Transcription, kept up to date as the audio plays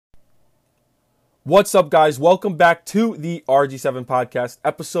What's up, guys? Welcome back to the RG7 podcast,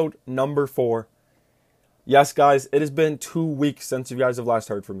 episode number 4. Yes, guys, it has been 2 weeks since you guys have last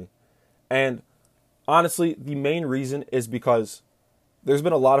heard from me. And honestly, the main reason is because there's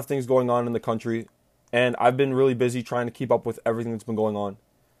been a lot of things going on in the country, and I've been really busy trying to keep up with everything that's been going on.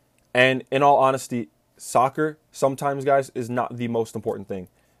 And in all honesty, soccer sometimes, guys, is not the most important thing.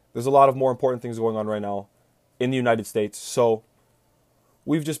 There's a lot of more important things going on right now in the United States. So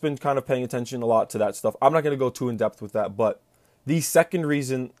we've just been kind of paying attention a lot to that stuff. I'm not going to go too in depth with that, but the second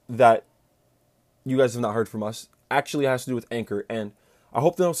reason that you guys have not heard from us actually has to do with Anchor. And I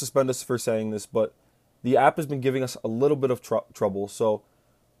hope they don't suspend us for saying this, but the app has been giving us a little bit of trouble. So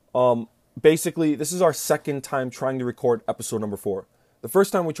basically, this is our second time trying to record episode number 4. The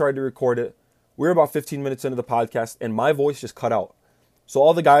first time we tried to record it, we were about 15 minutes into the podcast, and my voice just cut out. So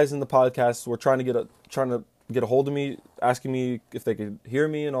all the guys in the podcast were trying to get a hold of me, asking me if they could hear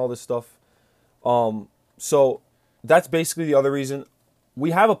me and all this stuff. So that's basically the other reason.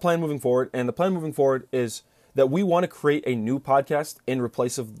 We have a plan moving forward, and the plan moving forward is that we want to create a new podcast in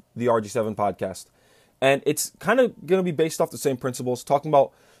replace of the RG7 podcast. And it's kind of going to be based off the same principles, talking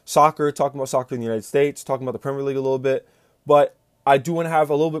about soccer in the United States, talking about the Premier League a little bit, but I do want to have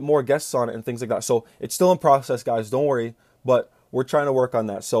a little bit more guests on it and things like that. So it's still in process, guys, don't worry, but we're trying to work on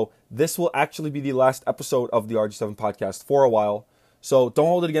that. So this will actually be the last episode of the RG7 podcast for a while. So don't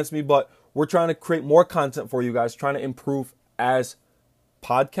hold it against me, but we're trying to create more content for you guys, trying to improve as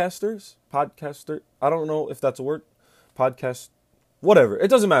podcasters. I don't know if that's a word. Podcast. Whatever. It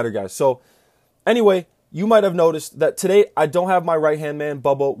doesn't matter, guys. So anyway, you might have noticed that today I don't have my right-hand man,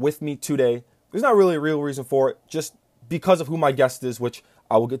 Bubba, with me today. There's not really a real reason for it, just because of who my guest is, which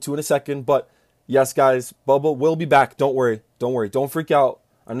I will get to in a second. But yes, guys, Bubba will be back. Don't worry. Don't freak out.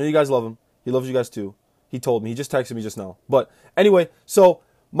 I know you guys love him. He loves you guys too. He told me. He just texted me just now. But anyway, so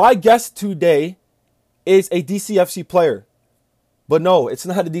my guest today is a DCFC player. But no, it's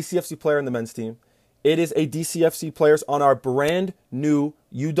not a DCFC player in the men's team. It is a DCFC player on our brand new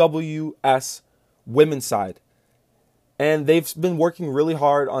UWS women's side. And they've been working really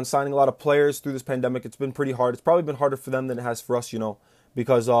hard on signing a lot of players through this pandemic. It's been pretty hard. It's probably been harder for them than it has for us,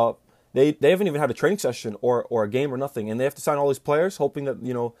 because they haven't even had a training session or a game or nothing. And they have to sign all these players, hoping that,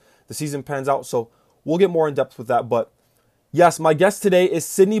 the season pans out. So we'll get more in depth with that. But yes, my guest today is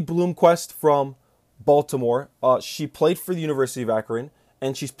Sydney Blomquist from Baltimore. She played for the University of Akron,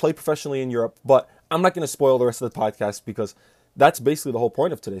 and she's played professionally in Europe. But I'm not going to spoil the rest of the podcast because that's basically the whole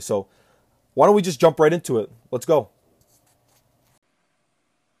point of today. So why don't we just jump right into it? Let's go.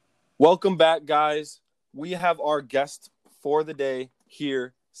 Welcome back, guys. We have our guest for the day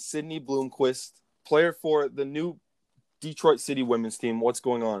here, Sydney Blomquist, player for the new Detroit City women's team. What's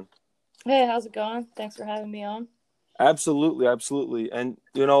going on? Hey, how's it going? Thanks for having me on. Absolutely. And,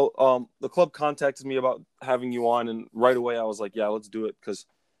 the club contacted me about having you on, and right away I was like, yeah, let's do it, because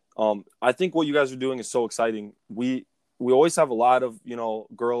I think what you guys are doing is so exciting. We always have a lot of,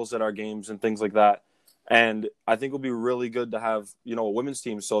 girls at our games and things like that, and I think it would be really good to have, a women's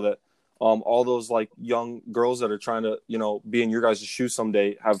team so that all those, young girls that are trying to, be in your guys' shoes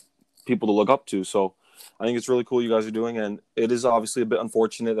someday have people to look up to. So I think it's really cool you guys are doing, and it is obviously a bit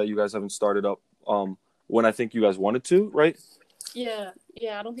unfortunate that you guys haven't started up when I think you guys wanted to, right? Yeah.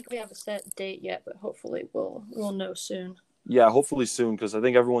 I don't think we have a set date yet, but hopefully we'll know soon. Yeah, hopefully soon, because I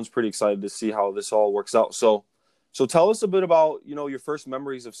think everyone's pretty excited to see how this all works out. So tell us a bit about, your first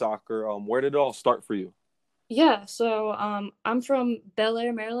memories of soccer. Where did it all start for you? Yeah, so I'm from Bel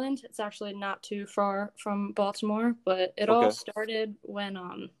Air, Maryland. It's actually not too far from Baltimore, but it all started when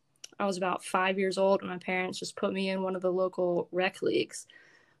I was about 5 years old, and my parents just put me in one of the local rec leagues.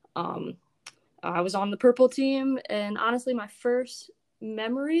 I was on the purple team, and honestly, my first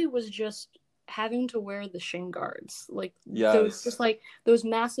memory was just having to wear the shin guards, those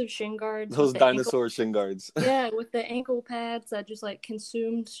massive shin guards, those dinosaur shin guards. Yeah, with the ankle pads that just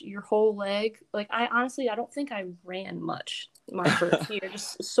consumed your whole leg. I don't think I ran much my first year,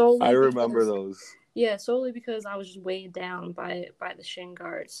 just solely. I remember those. Yeah, solely because I was just weighed down by the shin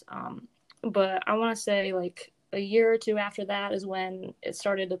guards. But I want to say a year or two after that is when it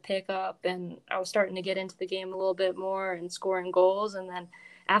started to pick up, and I was starting to get into the game a little bit more and scoring goals. And then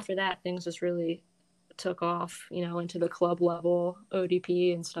after that, things just really took off, into the club level,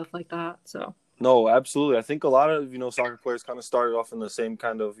 ODP and stuff like that. So no, absolutely. I think a lot of, soccer players kind of started off in the same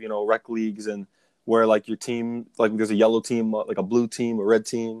kind of, rec leagues, and where your team, there's a yellow team, a blue team, a red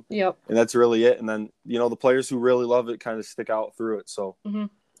team. Yep. And that's really it. And then, the players who really love it kind of stick out through it. So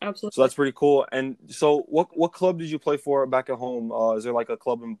Absolutely. So that's pretty cool. And so what club did you play for back at home? Is there a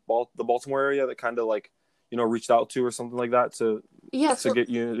club in the Baltimore area that kind of reached out to or something like that to get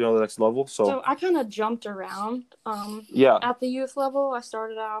you the next level? So I kind of jumped around. Yeah. At the youth level, I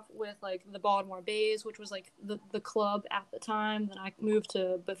started off with like the Baltimore Bays, which was like the club at the time. Then I moved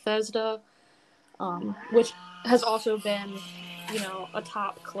to Bethesda, which has also been, a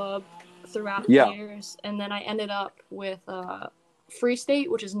top club throughout the years. And then I ended up with Free State,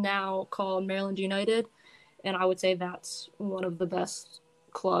 which is now called Maryland United. And I would say that's one of the best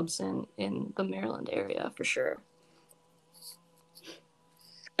clubs in the Maryland area for sure.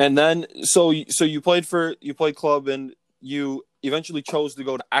 And then, so you played club, and you eventually chose to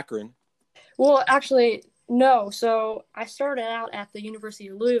go to Akron. Well, actually, no. So I started out at the University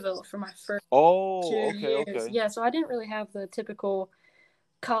of Louisville for my first 2 years. Okay. Yeah, so I didn't really have the typical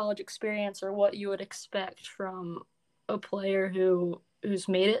college experience or what you would expect from a player who's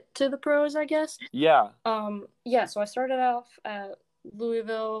made it to the pros, I guess. Yeah. Yeah, so I started off at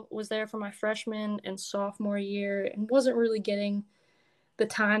Louisville, was there for my freshman and sophomore year, and wasn't really getting the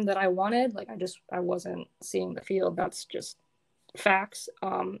time that I wanted. Like I wasn't seeing the field. That's just facts.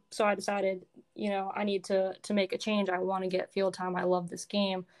 So I decided, I need to make a change. I want to get field time. I love this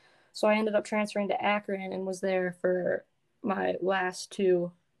game. So I ended up transferring to Akron and was there for my last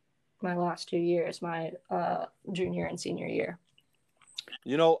two years, my junior and senior year.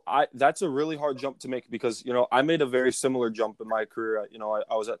 That's a really hard jump to make because, I made a very similar jump in my career.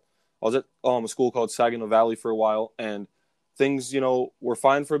 I was at a school called Saginaw Valley for a while, and things, were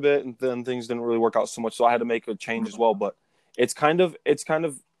fine for a bit, and then things didn't really work out so much. So I had to make a change as well. But it's kind of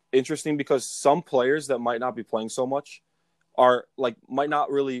interesting because some players that might not be playing so much are might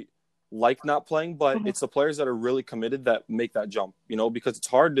not really like not playing, but it's the players that are really committed that make that jump, because it's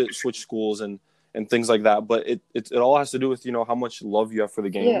hard to switch schools and things like that. But it all has to do with, how much love you have for the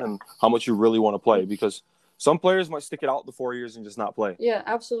game and how much you really want to play, because some players might stick it out the 4 years and just not play. Yeah,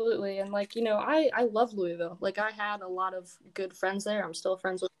 absolutely. And I love Louisville. I had a lot of good friends there. I'm still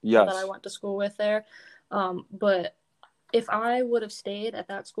friends with people that I went to school with there. But if I would have stayed at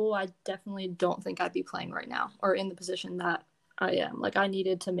that school, I definitely don't think I'd be playing right now or in the position that I am. I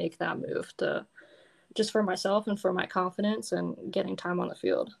needed to make that move just for myself and for my confidence and getting time on the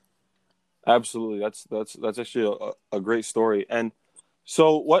field. Absolutely. That's actually a great story. And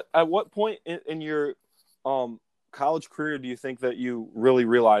so at what point in your college career do you think that you really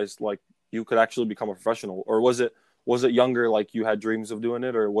realized you could actually become a professional, or was it younger, you had dreams of doing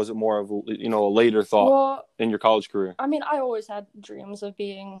it, or was it more of a later thought in your college career? I mean, I always had dreams of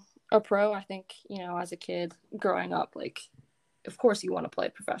being a pro. I think, as a kid growing up, of course you want to play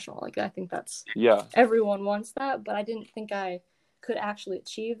professional. I think that's everyone wants that, but I didn't think I could actually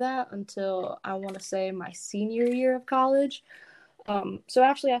achieve that until I want to say my senior year of college. So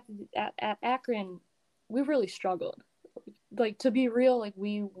actually at Akron, we really struggled. To be real,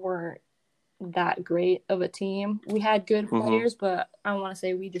 we weren't that great of a team. We had good players, but I want to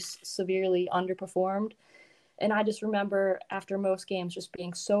say we just severely underperformed. And I just remember after most games just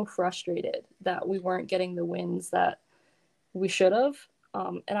being so frustrated that we weren't getting the wins that we should have.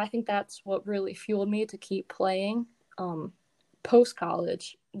 And I think that's what really fueled me to keep playing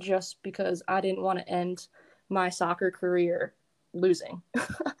post-college, just because I didn't want to end my soccer career losing.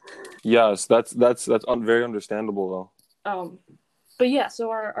 Yes, that's very understandable though. But yeah, so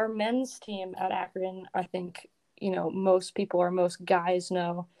our men's team at Akron, I think, most people or most guys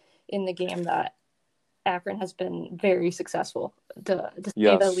know in the game that Akron has been very successful, to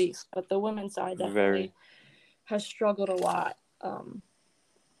say the least. But the women's side definitely has struggled a lot.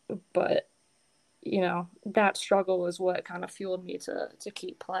 But, that struggle is what kind of fueled me to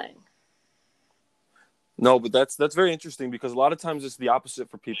keep playing. No, but that's very interesting, because a lot of times it's the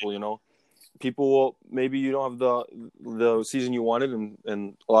opposite for people, People will, maybe you don't have the season you wanted,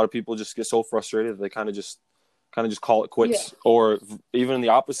 and a lot of people just get so frustrated that they kind of just call it quits. Yeah. Or even in the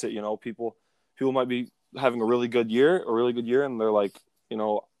opposite, people might be having a really good year, and they're like,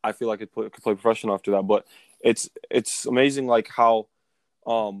 I feel like I could play professional after that. But it's amazing how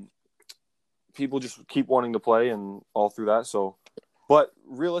people just keep wanting to play and all through that. So, but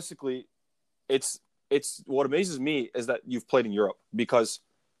realistically, it's what amazes me is that you've played in Europe, because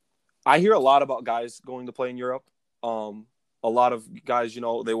I hear a lot about guys going to play in Europe. A lot of guys, they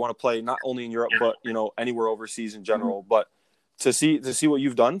want to play not only in Europe, but, anywhere overseas in general. But to see what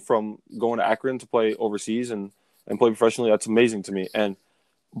you've done from going to Akron to play overseas and play professionally, that's amazing to me.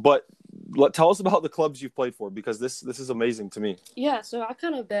 But tell us about the clubs you've played for, because this is amazing to me. Yeah, so I've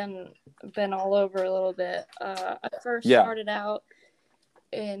kind of been all over a little bit. I first started out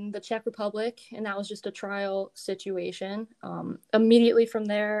in the Czech Republic, and that was just a trial situation. Immediately from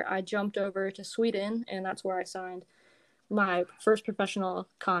there, I jumped over to Sweden, and that's where I signed my first professional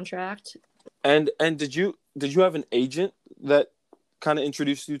contract. And did you have an agent that kind of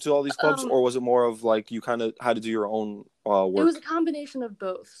introduced you to all these clubs, or was it more of like you kind of had to do your own work? It was a combination of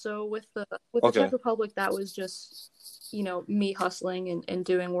both. So with the Czech Republic, that was just, me hustling and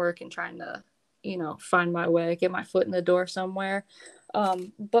doing work and trying to, find my way, get my foot in the door somewhere.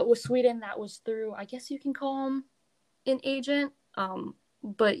 But with Sweden, that was through, I guess you can call him an agent.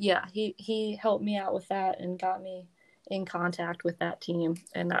 But yeah, he helped me out with that and got me in contact with that team,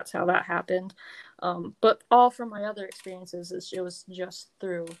 and that's how that happened. But all from my other experiences, it was just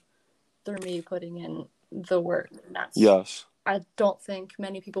through me putting in the work. And that's, yes. I don't think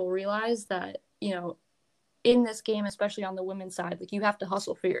many people realize that, in this game, especially on the women's side, like you have to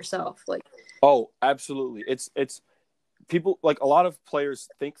hustle for yourself. Like, oh, absolutely. It's people, like a lot of players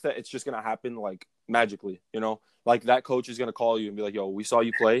think that it's just gonna happen like magically, like that coach is gonna call you and be like, yo, we saw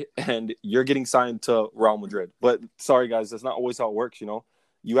you play and you're getting signed to Real Madrid. But sorry guys, that's not always how it works.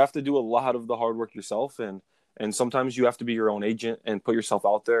 You have to do a lot of the hard work yourself, and sometimes you have to be your own agent and put yourself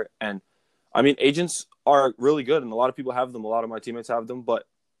out there. And I mean, agents are really good, and a lot of people have them. A lot of my teammates have them, but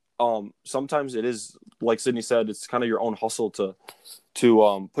sometimes it is, like Sydney said, it's kind of your own hustle to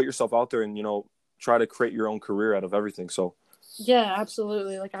put yourself out there and, try to create your own career out of everything. So yeah,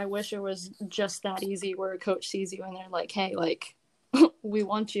 absolutely. Like, I wish it was just that easy where a coach sees you and they're like, hey, like, we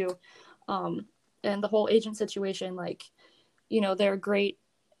want you. And the whole agent situation, like, they're a great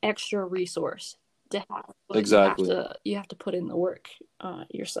extra resource to have. But exactly. You have to put in the work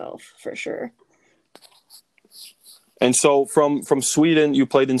yourself, for sure. And so from Sweden, you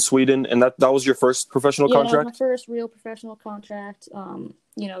played in Sweden, and that was your first professional contract? Yeah, that was my first real professional contract.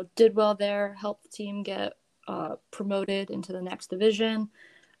 Did well there, helped the team get promoted into the next division.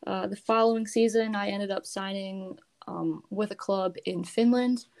 The following season, I ended up signing with a club in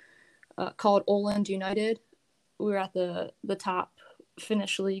Finland called Åland United. We were at the top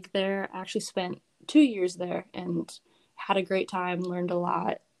Finnish league there. I actually spent 2 years there and had a great time, learned a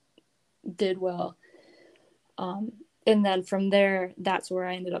lot, did well. And then from there, that's where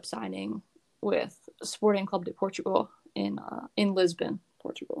I ended up signing with Sporting Club de Portugal in Lisbon,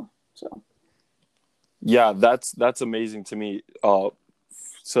 Portugal. So, yeah, that's amazing to me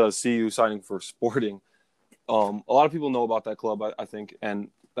to see you signing for Sporting. A lot of people know about that club, I think, and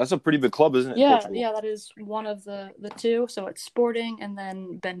that's a pretty big club, isn't it? Yeah, yeah, that is one of the two. So it's Sporting and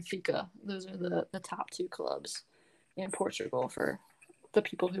then Benfica. Those are the top two clubs in Portugal for the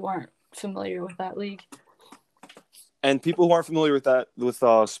people who aren't familiar with that league. And people who aren't familiar with that, with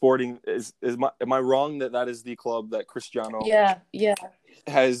Sporting, am I wrong that is the club that Cristiano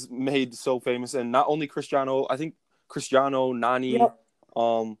has made so famous? And not only Cristiano, I think Cristiano, Nani, yep.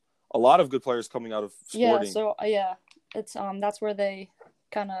 A lot of good players coming out of Sporting. Yeah, so it's that's where they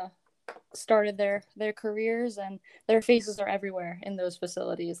kind of started their careers, and their faces are everywhere in those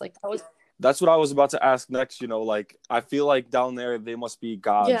facilities. Like that's what I was about to ask next. Like I feel like down there they must be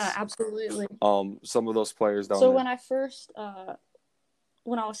gods. Yeah, absolutely. Some of those players down there. So when I first,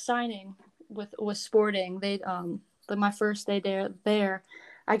 when I was signing with Sporting, they my first day there,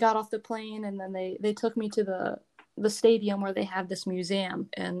 I got off the plane and then they took me to the stadium where they have this museum,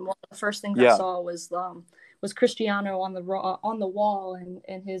 and one of the first things I saw was Cristiano on the wall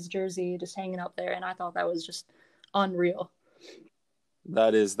in his jersey just hanging up there, and I thought that was just unreal.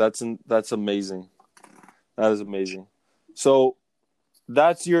 That's amazing. That is amazing. So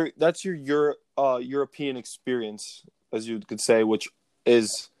that's your European experience, as you could say, which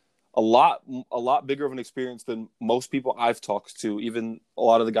is a lot bigger of an experience than most people I've talked to, even a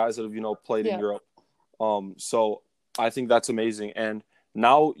lot of the guys that have played in Europe. So I think that's amazing. And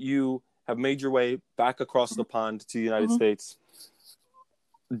now you have made your way back across the pond to the United States,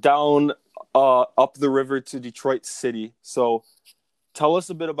 down up the river to Detroit City. So tell us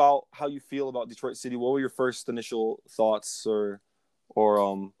a bit about how you feel about Detroit City. What were your first initial thoughts, or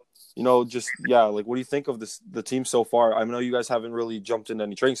just like what do you think of the team so far? I know you guys haven't really jumped into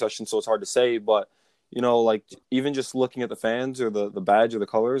any training sessions, so it's hard to say, but like even just looking at the fans or the badge or the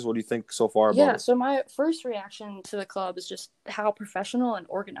colors, what do you think so far about it? So my first reaction to the club is just how professional and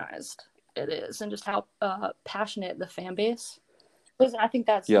organized it is, and just how passionate the fan base is. I think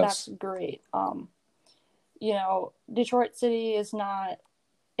that's great. Detroit City is not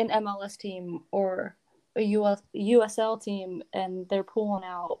an MLS team or a USL team, and they're pulling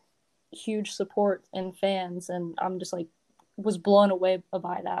out huge support and fans, and I'm just like was blown away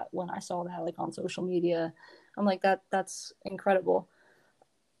by that when I saw that on social media. I'm like, that's incredible.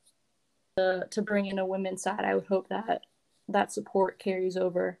 To bring in a women's side, I would hope that support carries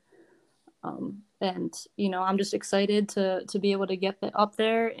over. And I'm just excited to be able to get up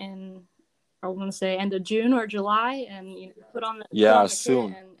there and I want to say end of June or July, and put on the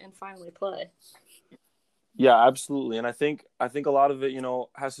soon kit and finally play. Yeah, absolutely. And I think a lot of it,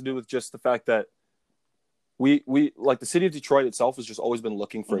 has to do with just the fact that we like the city of Detroit itself has just always been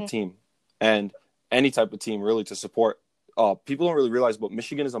looking for a team, and any type of team really to support. People don't really realize, but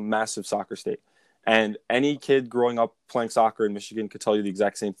Michigan is a massive soccer state, and any kid growing up playing soccer in Michigan could tell you the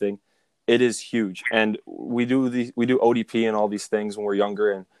exact same thing. It is huge, and we do ODP and all these things when we're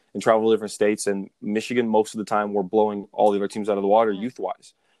younger and travel to different states. And Michigan, most of the time, we're blowing all the other teams out of the water youth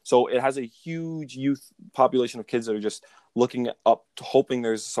wise. So it has a huge youth population of kids that are just looking up, hoping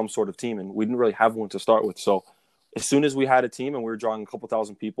there's some sort of team, and we didn't really have one to start with. So as soon as we had a team and we were drawing a couple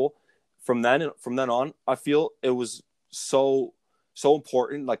thousand people, from then on, I feel it was so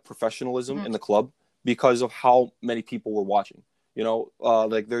important, like professionalism in the club, because of how many people were watching.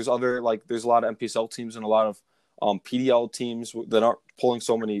 Like there's a lot of MPSL teams and a lot of PDL teams that aren't pulling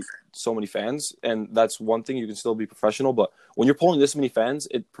so many fans, and that's one thing. You can still be professional, but when you're pulling this many fans,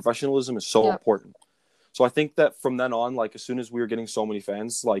 professionalism is so important. So I think that from then on, like as soon as we were getting so many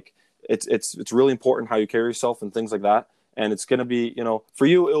fans, like it's really important how you carry yourself and things like that. And it's gonna be, for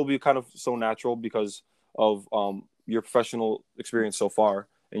you, it'll be kind of so natural because of your professional experience so far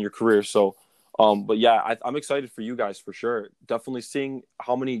in your career. So, but yeah, I'm excited for you guys for sure. Definitely seeing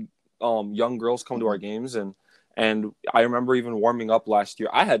how many young girls come to our games, and I remember even warming up last year.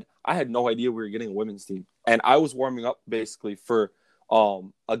 I had no idea we were getting a women's team, and I was warming up basically for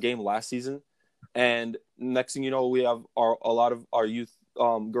a game last season. And next thing you know, we have a lot of our youth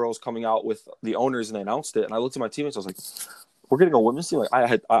girls coming out with the owners, and they announced it. And I looked at my teammates, I was like, "We're getting a women's team." Like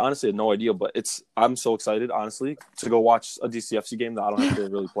I honestly had no idea, but I'm so excited, honestly, to go watch a DCFC game that I don't have to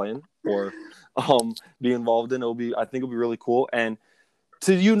really play in or be involved in. I think it'll be really cool. And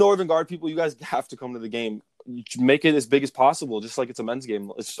to you Northern Guard people, you guys have to come to the game. You make it as big as possible, just like it's a men's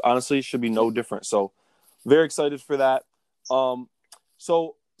game. It's honestly should be no different. So very excited for that.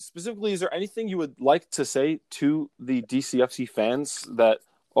 So specifically, is there anything you would like to say to the DCFC fans that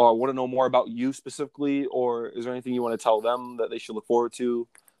want to know more about you specifically, or is there anything you want to tell them that they should look forward to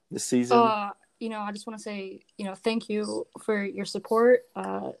this season? I just want to say, thank you for your support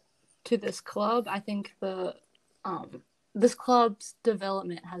to this club. I think this club's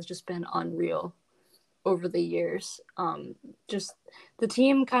development has just been unreal over the years. Just the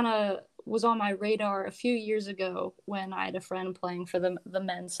team kind of was on my radar a few years ago when I had a friend playing for the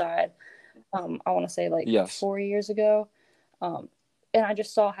men's side. I want to say 4 years ago. And I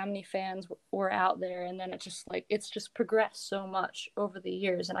just saw how many fans were out there, and then it's just progressed so much over the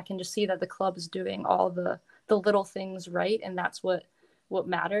years, and I can just see that the club is doing all the little things right, and that's what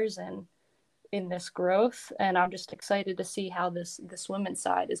matters and in this growth. And I'm just excited to see how this women's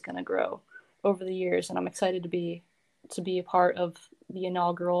side is going to grow over the years, and I'm excited to be a part of the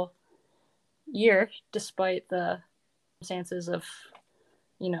inaugural year, despite the circumstances of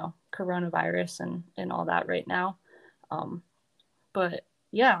coronavirus and all that right now. But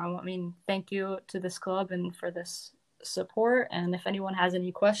yeah, I mean, thank you to this club and for this support. And if anyone has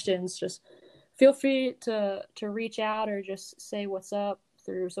any questions, just feel free to reach out or just say what's up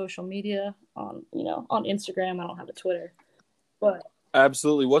through social media on Instagram. I don't have a Twitter, but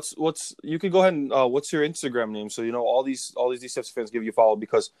absolutely. What's you could go ahead and what's your Instagram name? So all these DCFC fans give you a follow,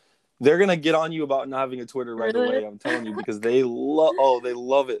 because they're gonna get on you about not having a Twitter right away. I'm telling you, because they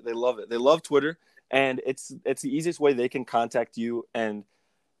love it. They love Twitter. And it's the easiest way they can contact you. And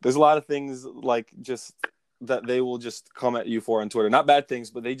there's a lot of things like just that they will just come at you for on Twitter. Not bad things,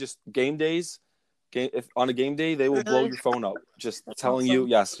 but they just if on a game day, they will blow your phone up. Just telling you,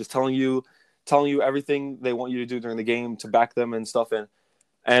 telling you everything they want you to do during the game to back them and stuff.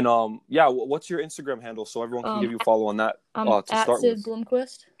 And what's your Instagram handle so everyone can give you a follow on that? To start Sid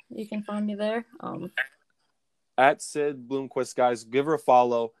Blomquist. You can find me there. At Sid Blomquist, guys, give her a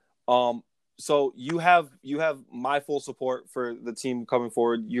follow. So you have my full support for the team coming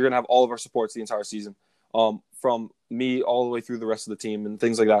forward. You're gonna have all of our supports the entire season, from me all the way through the rest of the team and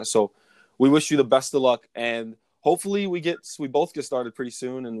things like that. So we wish you the best of luck, and hopefully we both get started pretty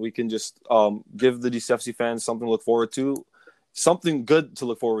soon, and we can just give the DCFC fans something to look forward to, something good to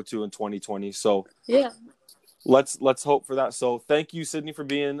look forward to in 2020. So yeah, let's hope for that. So thank you, Sydney, for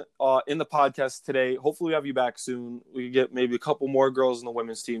being in the podcast today. Hopefully we have you back soon. We can get maybe a couple more girls in the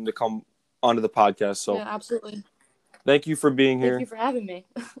women's team to come onto the podcast. So yeah, absolutely. Thank you for being here. Thank you for having me.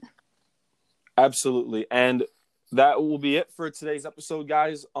 Absolutely. And that will be it for today's episode,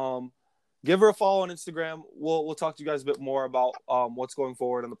 guys. Give her a follow on Instagram. We'll talk to you guys a bit more about what's going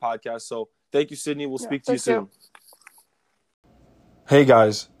forward on the podcast. So thank you, Sydney. We'll speak to you soon. Hey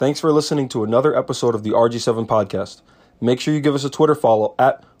guys, thanks for listening to another episode of the RG7 podcast. Make sure you give us a Twitter follow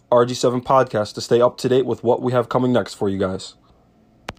at RG7 Podcast to stay up to date with what we have coming next for you guys.